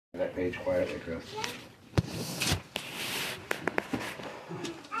that page quietly, Chris.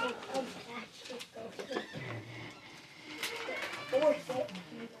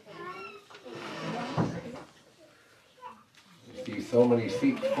 See so many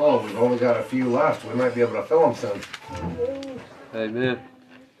seats full. We've only got a few left. We might be able to fill them soon. Amen.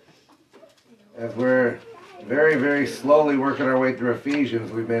 As we're very, very slowly working our way through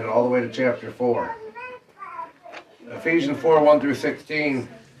Ephesians, we've made it all the way to chapter 4. Ephesians 4, 1 through 16.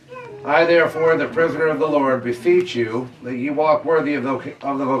 I, therefore, the prisoner of the Lord, beseech you that ye walk worthy of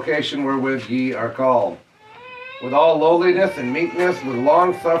the vocation wherewith ye are called, with all lowliness and meekness, with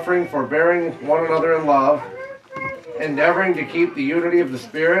long suffering, forbearing one another in love, endeavoring to keep the unity of the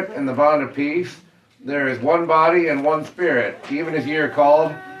Spirit and the bond of peace. There is one body and one Spirit, even as ye are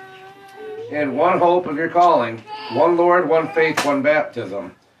called, in one hope of your calling, one Lord, one faith, one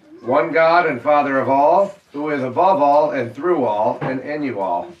baptism, one God and Father of all, who is above all and through all and in you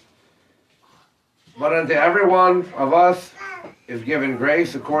all. But unto every one of us is given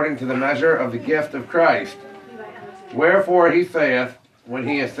grace according to the measure of the gift of Christ. Wherefore he saith, when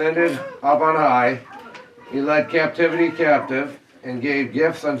he ascended up on high, he led captivity captive, and gave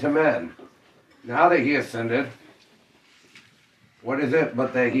gifts unto men. Now that he ascended, what is it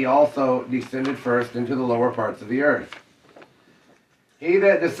but that he also descended first into the lower parts of the earth? He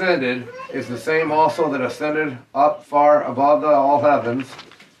that descended is the same also that ascended up far above all heavens,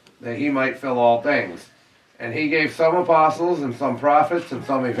 that he might fill all things. And he gave some apostles, and some prophets, and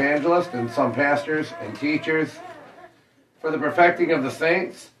some evangelists, and some pastors and teachers, for the perfecting of the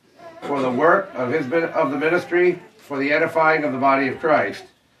saints, for the work of the ministry, for the edifying of the body of Christ,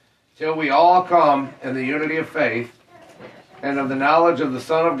 till we all come in the unity of faith, and of the knowledge of the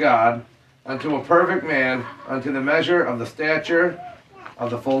Son of God, unto a perfect man, unto the measure of the stature of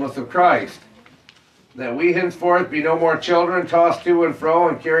the fullness of Christ, that we henceforth be no more children, tossed to and fro,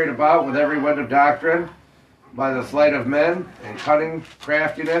 and carried about with every wind of doctrine, by the sleight of men, and cunning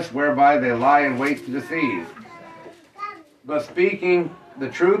craftiness, whereby they lie in wait to deceive. But speaking the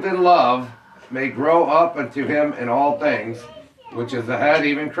truth in love, may grow up unto him in all things, which is the head,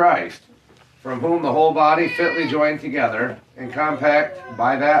 even Christ, from whom the whole body fitly joined together, and compact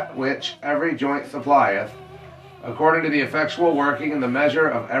by that which every joint supplieth, according to the effectual working in the measure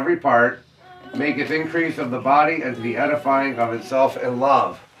of every part, maketh increase of the body unto the edifying of itself in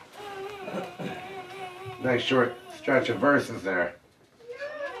love. Nice short stretch of verses there.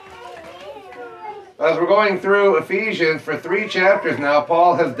 As we're going through Ephesians for 3 chapters now,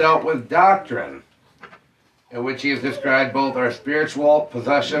 Paul has dealt with doctrine, in which he has described both our spiritual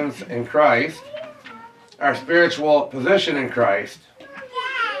possessions in Christ, our spiritual position in Christ.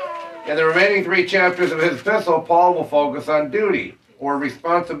 In the remaining 3 chapters of his epistle, Paul will focus on duty, or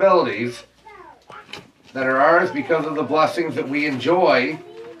responsibilities, that are ours because of the blessings that we enjoy,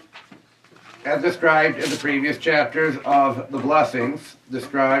 as described in the previous chapters of the blessings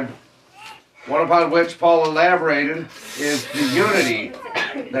described. One upon which Paul elaborated is the unity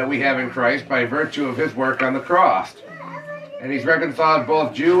that we have in Christ by virtue of his work on the cross. And he's reconciled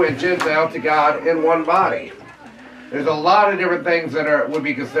both Jew and Gentile to God in one body. There's a lot of different things that would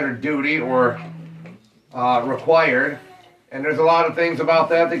be considered duty or required. And there's a lot of things about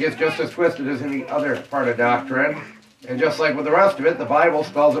that gets just as twisted as any other part of doctrine. And just like with the rest of it, the Bible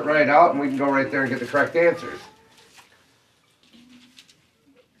spells it right out, and we can go right there and get the correct answers.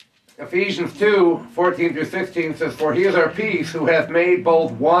 Ephesians 2, 14 through 16 says, For he is our peace, who hath made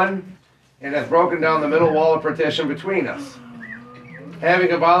both one, and hath broken down the middle wall of partition between us,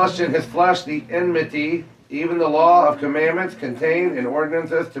 having abolished in his flesh the enmity, even the law of commandments contained in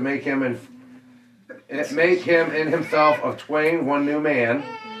ordinances, to make him in himself of twain one new man,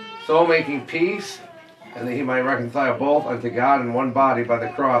 so making peace, and that he might reconcile both unto God in one body by the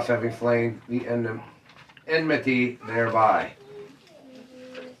cross, having slain the enmity thereby.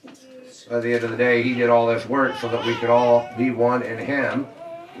 At the end of the day, he did all this work so that we could all be one in him.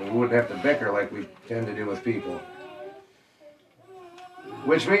 We wouldn't have to bicker like we tend to do with people.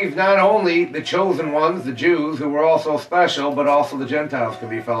 Which means not only the chosen ones, the Jews, who were also special, but also the Gentiles can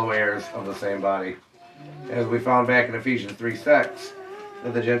be fellow heirs of the same body. As we found back in Ephesians 3:6,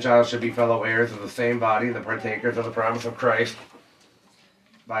 that the Gentiles should be fellow heirs of the same body, the partakers of the promise of Christ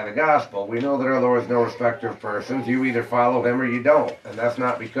by the gospel. We know that our Lord is no respecter of persons. You either follow him or you don't. And that's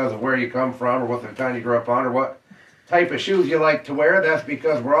not because of where you come from or what the time you grew up on or what type of shoes you like to wear. That's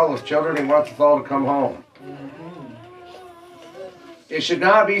because we're all his children and he wants us all to come home. It should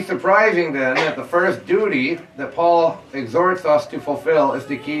not be surprising then that the first duty that Paul exhorts us to fulfill is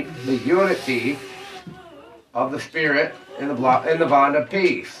to keep the unity of the Spirit in the bond of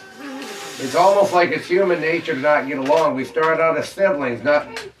peace. It's almost like it's human nature to not get along. We start out as siblings, not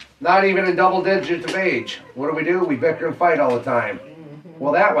not even in double digits of age. What do? We bicker and fight all the time.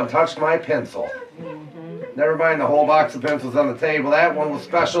 Well, that one touched my pencil. Never mind the whole box of pencils on the table. That one was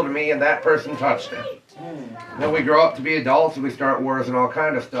special to me, and that person touched it. Then we grow up to be adults, and we start wars and all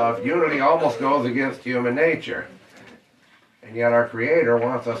kind of stuff. Unity almost goes against human nature. And yet our Creator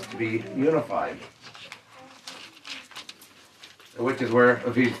wants us to be unified. Which is where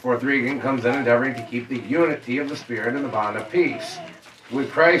Ephesians 4:3 again comes in, endeavoring to keep the unity of the Spirit in the bond of peace. With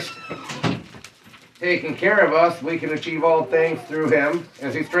Christ taking care of us, we can achieve all things through Him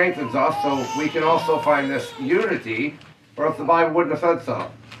as He strengthens us, so we can also find this unity, or else the Bible wouldn't have said so.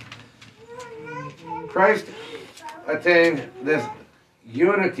 Christ attained this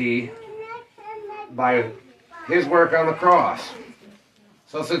unity by His work on the cross.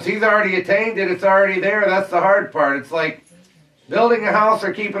 So since He's already attained it, it's already there. That's the hard part. It's like building a house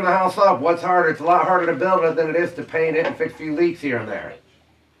or keeping the house up. What's harder? It's a lot harder to build it than it is to paint it and fix a few leaks here and there.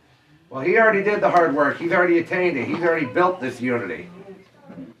 Well, He already did the hard work. He's already attained it. He's already built this unity.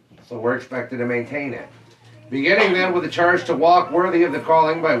 So we're expected to maintain it. Beginning then with the charge to walk worthy of the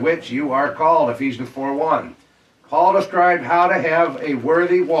calling by which you are called, Ephesians 4:1. Paul described how to have a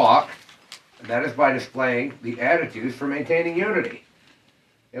worthy walk, and that is by displaying the attitudes for maintaining unity.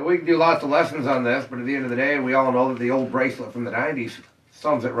 And we can do lots of lessons on this, but at the end of the day, we all know that the old bracelet from the 90s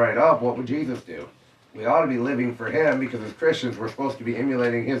sums it right up. What would Jesus do? We ought to be living for Him, because as Christians, we're supposed to be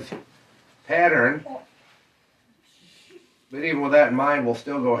emulating His pattern. But even with that in mind, we'll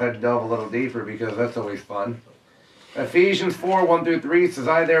still go ahead and delve a little deeper, because that's always fun. Ephesians 4:1-3 says,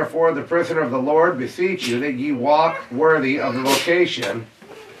 I therefore, the prisoner of the Lord, beseech you that ye walk worthy of the vocation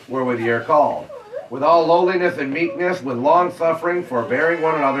wherewith ye are called, with all lowliness and meekness, with long suffering, forbearing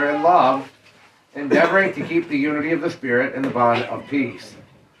one another in love, endeavoring to keep the unity of the Spirit in the bond of peace.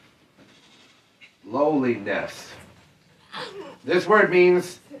 Lowliness. This word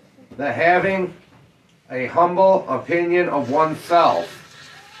means the having a humble opinion of oneself,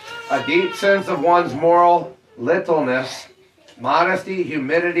 a deep sense of one's moral littleness, modesty,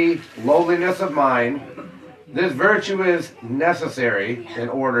 humility, lowliness of mind. This virtue is necessary in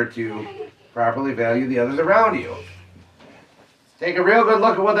order to properly value the others around you. Take a real good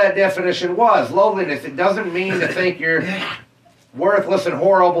look at what that definition was. Lowliness. It doesn't mean to think you're worthless and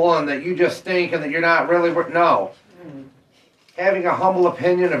horrible and that you just stink and that you're not really no. Having a humble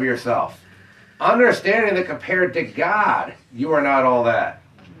opinion of yourself. Understanding that compared to God, you are not all that.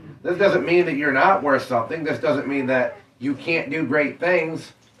 This doesn't mean that you're not worth something. This doesn't mean that you can't do great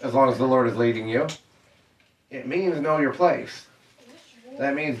things as long as the Lord is leading you. It means know your place.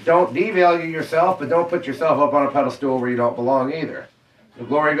 That means don't devalue yourself, but don't put yourself up on a pedestal where you don't belong either. The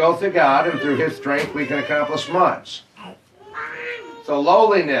glory goes to God, and through His strength we can accomplish much. So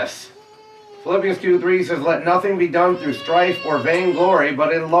lowliness. Philippians 2:3 says, let nothing be done through strife or vainglory,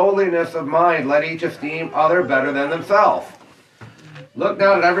 but in lowliness of mind let each esteem other better than themselves. Look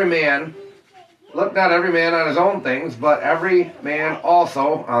not at every man on his own things, but every man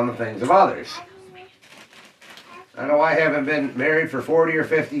also on the things of others. I know I haven't been married for 40 or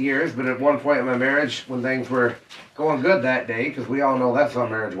 50 years, but at one point in my marriage, when things were going good that day, because we all know that's how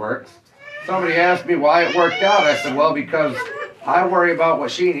marriage works, somebody asked me why it worked out. I said, well, because I worry about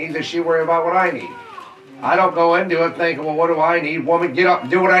what she needs and she worry about what I need. I don't go into it thinking, well, what do I need? Woman, get up and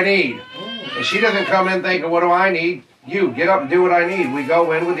do what I need. And she doesn't come in thinking, what do I need? You, get up and do what I need. We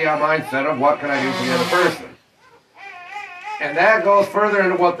go in with the mindset of what can I do for the other person. And that goes further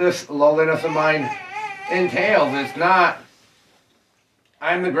into what this lowliness of mind entails. It's not,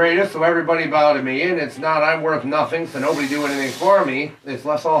 I'm the greatest, so everybody bow to me. And it's not, I'm worth nothing, so nobody do anything for me. It's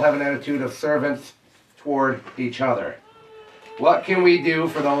let's all have an attitude of servants toward each other. What can we do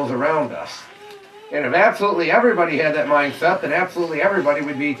for those around us? And if absolutely everybody had that mindset, then absolutely everybody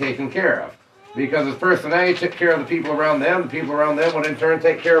would be taken care of. Because as person A took care of the people around them, the people around them would in turn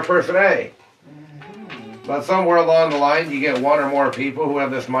take care of person A. But somewhere along the line, you get one or more people who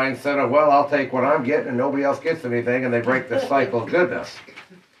have this mindset of, well, I'll take what I'm getting and nobody else gets anything, and they break this cycle of goodness.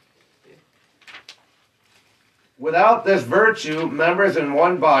 Without this virtue, members in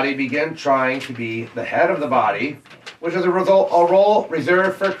one body begin trying to be the head of the body, which is a role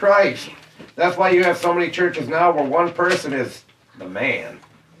reserved for Christ. That's why you have so many churches now where one person is the man.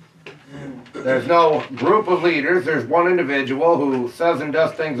 There's no group of leaders. There's one individual who says and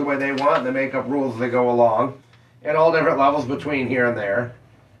does things the way they want, and they make up rules as they go along, and all different levels between here and there.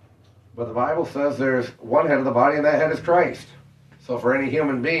 But the Bible says there's one head of the body, and that head is Christ. So for any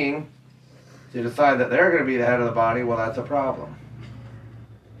human being to decide that they're going to be the head of the body, well, that's a problem.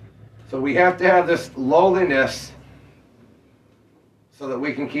 So we have to have this lowliness so that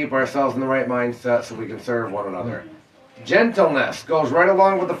we can keep ourselves in the right mindset so we can serve one another. Gentleness goes right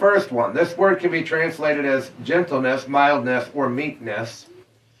along with the first one. This word can be translated as gentleness, mildness, or meekness.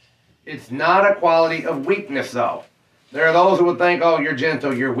 It's not a quality of weakness, though. There are those who would think, oh, you're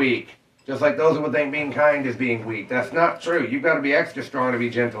gentle, you're weak. Just like those who would think being kind is being weak. That's not true. You've got to be extra strong to be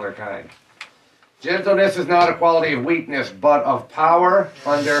gentle or kind. Gentleness is not a quality of weakness, but of power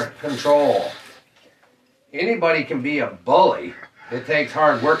under control. Anybody can be a bully. It takes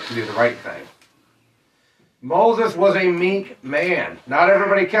hard work to do the right thing. Moses was a meek man. Not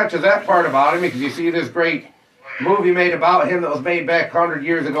everybody catches that part about him, because you see this great movie made about him that was made back 100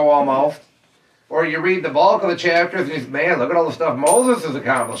 years ago almost. Or you read the bulk of the chapters and you say, man, look at all the stuff Moses is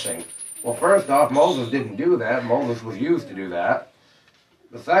accomplishing. Well, first off, Moses didn't do that. Moses was used to do that.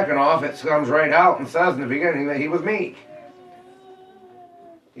 But second off, it comes right out and says in the beginning that he was meek.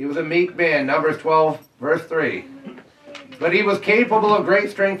 He was a meek man, Numbers 12, verse 3. But he was capable of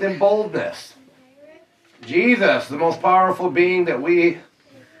great strength and boldness. Jesus, the most powerful being that we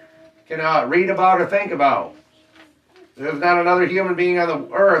can read about or think about. There's not another human being on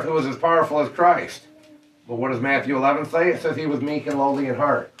the earth who is as powerful as Christ. But what does Matthew 11 say? It says he was meek and lowly in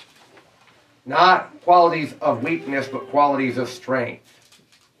heart. Not qualities of weakness, but qualities of strength.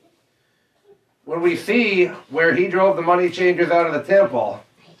 When we see where he drove the money changers out of the temple,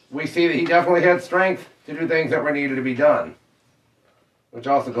 we see that he definitely had strength to do things that were needed to be done. Which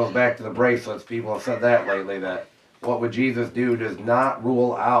also goes back to the bracelets. People have said that lately, that what would Jesus do does not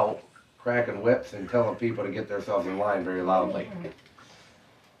rule out cracking whips and telling people to get themselves in line very loudly.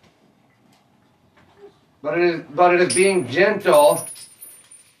 But it is being gentle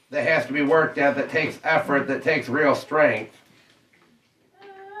that has to be worked at, that takes effort, that takes real strength.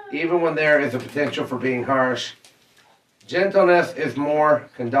 Even when there is a potential for being harsh, gentleness is more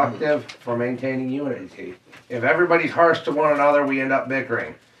conducive for maintaining unity. If everybody's harsh to one another, we end up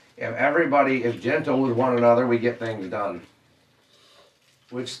bickering. If everybody is gentle with one another, we get things done.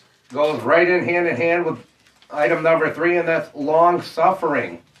 Which goes right in hand with item number 3, and that's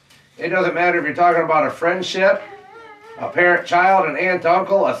long-suffering. It doesn't matter if you're talking about a friendship, a parent-child, an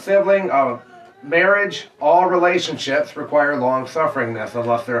aunt-uncle, a sibling, a marriage. All relationships require long-sufferingness,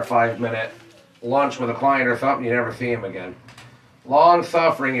 unless they're a 5-minute lunch with a client or something, you never see them again.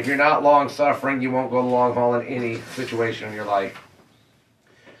 Long-suffering. If you're not long-suffering, you won't go the long haul in any situation in your life.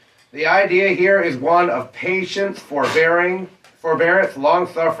 The idea here is one of patience, forbearance,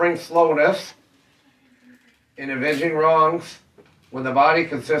 long-suffering, slowness in avenging wrongs. When the body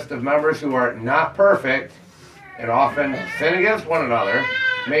consists of members who are not perfect and often sin against one another,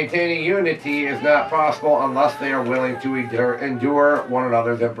 maintaining unity is not possible unless they are willing to endure one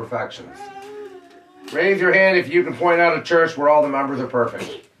another's imperfections. Raise your hand if you can point out a church where all the members are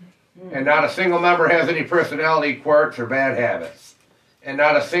perfect. And not a single member has any personality quirks or bad habits. And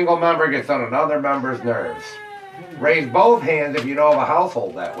not a single member gets on another member's nerves. Raise both hands if you know of a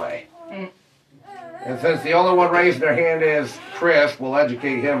household that way. And since the only one raising their hand is Chris, we'll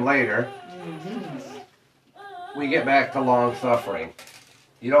educate him later. We get back to long-suffering.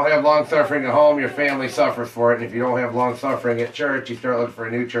 You don't have long-suffering at home, your family suffers for it. And if you don't have long-suffering at church, you start looking for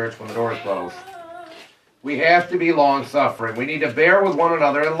a new church when the doors close. We have to be long-suffering. We need to bear with one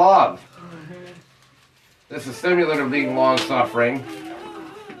another in love. This is similar to being long-suffering.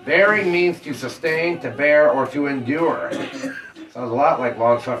 Bearing means to sustain, to bear, or to endure. Sounds a lot like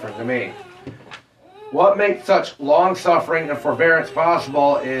long-suffering to me. What makes such long-suffering and forbearance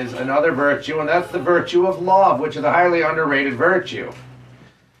possible is another virtue, and that's the virtue of love, which is a highly underrated virtue.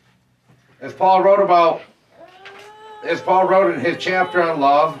 As Paul wrote in his chapter on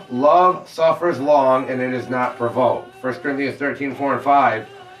love, love suffers long and it is not provoked. 1 Corinthians 13, 4 and 5.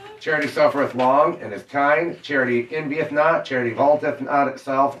 Charity suffereth long and is kind. Charity envieth not. Charity vaunteth not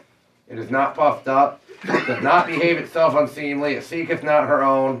itself. It is not puffed up. It does not behave itself unseemly. It seeketh not her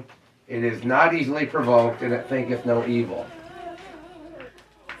own. It is not easily provoked, and it thinketh no evil.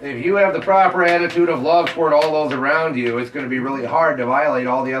 If you have the proper attitude of love toward all those around you, it's going to be really hard to violate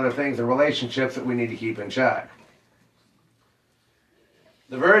all the other things in relationships that we need to keep in check.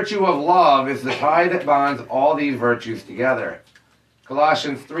 The virtue of love is the tie that bonds all these virtues together.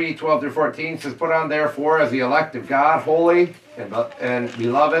 Colossians 3, 12 through 14 says, put on therefore as the elect of God, holy and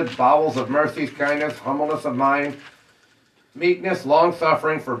beloved, bowels of mercy, kindness, humbleness of mind, meekness,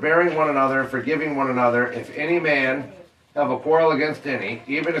 long-suffering, forbearing one another, forgiving one another. If any man have a quarrel against any,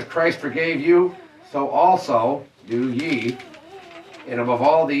 even as Christ forgave you, so also do ye. And above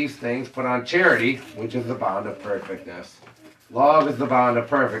all these things, put on charity, which is the bond of perfectness. Love is the bond of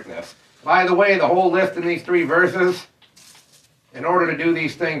perfectness. By the way, the whole list in these 3 verses, in order to do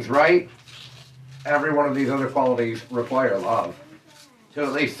these things right, every one of these other qualities require love, to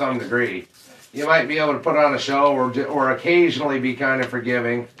at least some degree. You might be able to put on a show or occasionally be kind of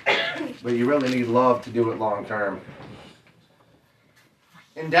forgiving, but you really need love to do it long term.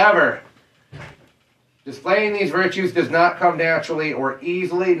 Endeavor. Displaying these virtues does not come naturally or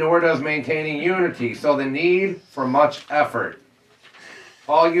easily, nor does maintaining unity, so the need for much effort.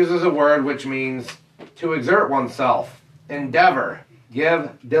 Paul uses a word which means to exert oneself. Endeavor. Give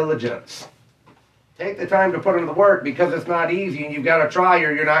diligence. Take the time to put in the work because it's not easy and you've got to try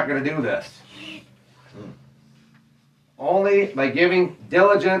or you're not going to do this. Only by giving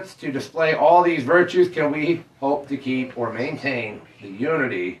diligence to display all these virtues can we hope to keep or maintain the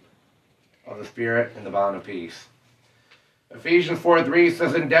unity of the Spirit and the bond of peace. Ephesians 4:3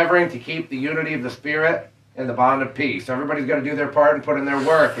 says, endeavoring to keep the unity of the Spirit and the bond of peace. Everybody's got to do their part and put in their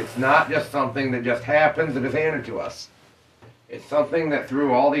work. It's not just something that just happens and is handed to us. It's something that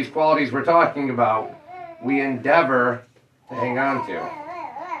through all these qualities we're talking about, we endeavor to hang on to.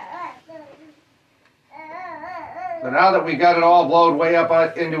 So now that we got it all blown way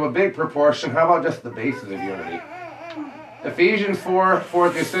up into a big proportion, how about just the basis of unity? Ephesians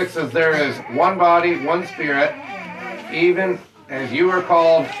 4:4-6 says, there is one body, one Spirit, even as you are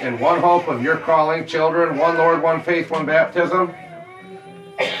called in one hope of your calling, children, one Lord, one faith, one baptism,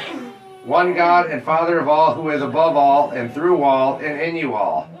 one God and Father of all, who is above all, and through all, and in you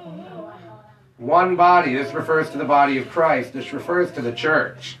all. One body. This refers to the body of Christ. This refers to the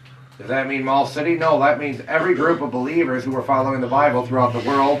church. Does that mean Mall City? No, that means every group of believers who are following the Bible throughout the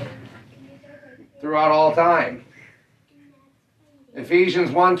world, throughout all time.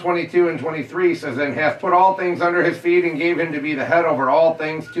 Ephesians 1:22-23 says, and hath put all things under his feet, and gave him to be the head over all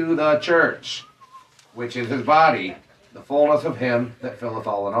things to the church, which is his body, the fullness of him that filleth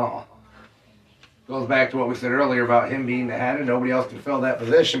all in all. Goes back to what we said earlier about him being the head, and nobody else can fill that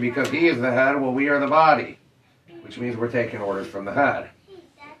position because he is the head. Well, we are the body, which means we're taking orders from the head.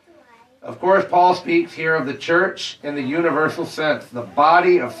 Of course, Paul speaks here of the church in the universal sense, the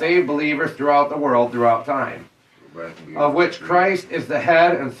body of saved believers throughout the world, throughout time, of which Christ is the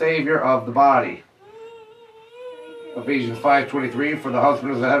head and Savior of the body. Ephesians 5:23, for the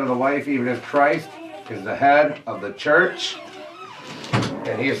husband is the head of the wife, even as Christ is the head of the church,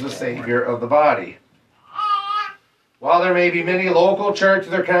 and he is the Savior of the body. While there may be many local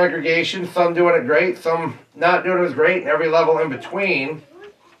churches or congregations, some doing it great, some not doing it as great, and every level in between,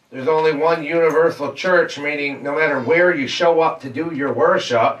 there's only one universal church, meaning no matter where you show up to do your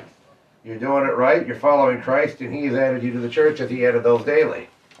worship, you're doing it right, you're following Christ, and he has added you to the church as he added those daily.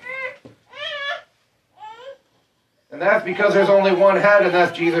 And that's because there's only one head, and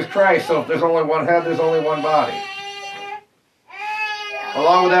that's Jesus Christ. So if there's only one head, there's only one body.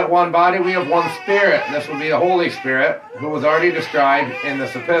 Along with that one body, we have one Spirit. And this will be the Holy Spirit, who was already described in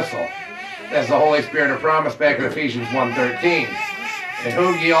this epistle as the Holy Spirit of promise back in Ephesians 1:13. In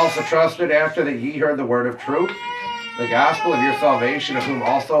whom ye also trusted after that ye heard the word of truth, the gospel of your salvation, of whom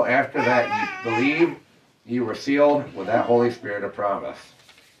also after that ye believed, ye were sealed with that Holy Spirit of promise.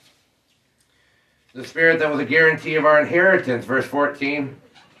 The Spirit that was a guarantee of our inheritance, verse 14,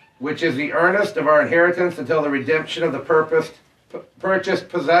 which is the earnest of our inheritance until the redemption of the purchased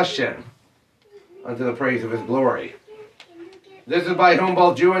possession, unto the praise of his glory. This is by whom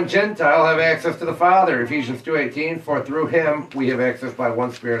both Jew and Gentile have access to the Father, Ephesians 2:18, for through him we have access by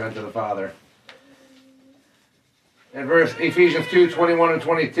one Spirit unto the Father. And Ephesians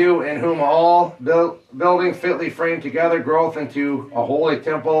 2:21-22, in whom all building fitly framed together groweth into a holy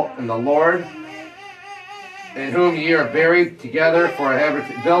temple in the Lord, in whom ye are buried together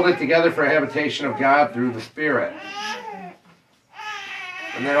builded together for a habitation of God through the Spirit.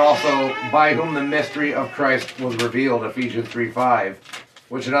 And then also, by whom the mystery of Christ was revealed, Ephesians 3:5,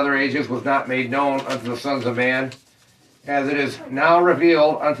 which in other ages was not made known unto the sons of man, as it is now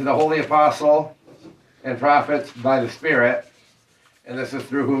revealed unto the holy apostle and prophets by the Spirit. And this is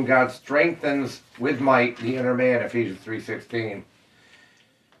through whom God strengthens with might the inner man, Ephesians 3:16.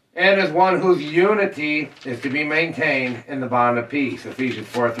 And as one whose unity is to be maintained in the bond of peace, Ephesians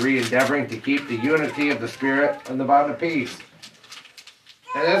 4:3, endeavoring to keep the unity of the Spirit and the bond of peace.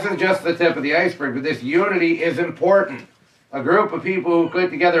 And this is just the tip of the iceberg, but this unity is important. A group of people who get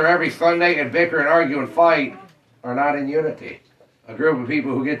together every Sunday and bicker and argue and fight are not in unity. A group of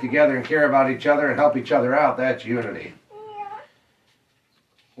people who get together and care about each other and help each other out, that's unity.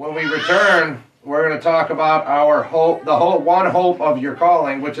 When we return, we're going to talk about our hope, the one hope of your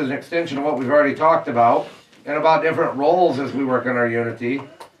calling, which is an extension of what we've already talked about, and about different roles as we work on our unity.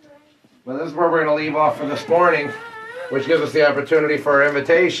 But this is where we're going to leave off for this morning, which gives us the opportunity for our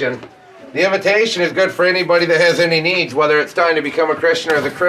invitation. The invitation is good for anybody that has any needs, whether it's time to become a Christian or as a Christian.